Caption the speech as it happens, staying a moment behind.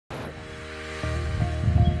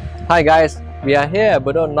Hi guys, we are here at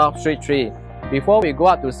Bedok North Street 3. Before we go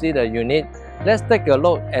out to see the unit, let's take a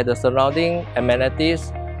look at the surrounding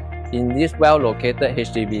amenities in this well-located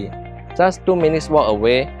HDB. Just 2 minutes walk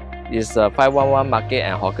away is a 511 Market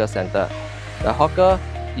and Hawker Center. The hawker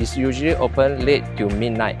is usually open late to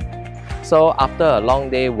midnight. So after a long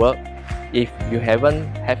day work, if you haven't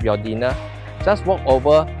had your dinner, just walk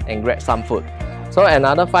over and grab some food. So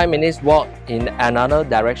another 5 minutes walk in another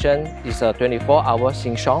direction is a 24-hour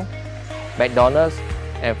ShengSiong, McDonald's,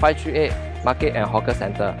 and 538 Market and Hawker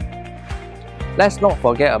Center. Let's not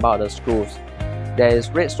forget about the schools. There is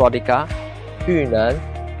Swastika, Neng,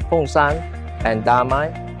 Fengshan, and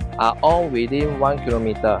Damai are all within 1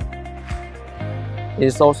 kilometer.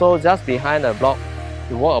 It's also just behind the block.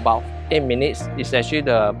 You walk about 8 minutes. It's actually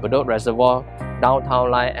the Bedok Reservoir downtown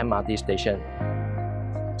line MRT station.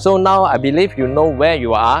 So now I believe you know where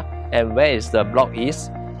you are and where is the block is.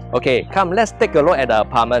 Okay, come let's take a look at the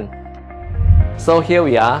apartment. So here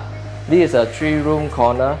we are. This is a 3-room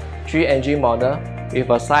corner, 3-engine model with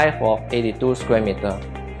a size of 82 square meter.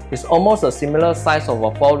 It's almost a similar size of a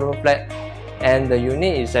 4-room flat, and the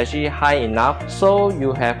unit is actually high enough so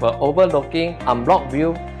you have an overlooking unblocked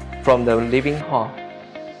view from the living hall.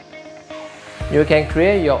 You can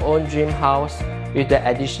create your own dream house with the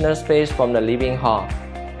additional space from the living hall.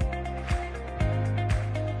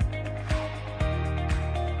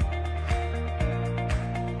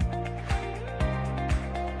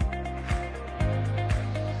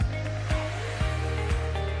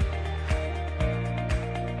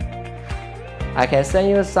 I can send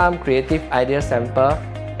you some creative idea sample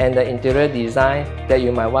and the interior design that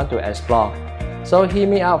you might want to explore. So hit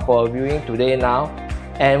me up for a viewing today now,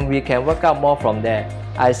 and we can work out more from there.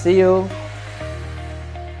 I see you.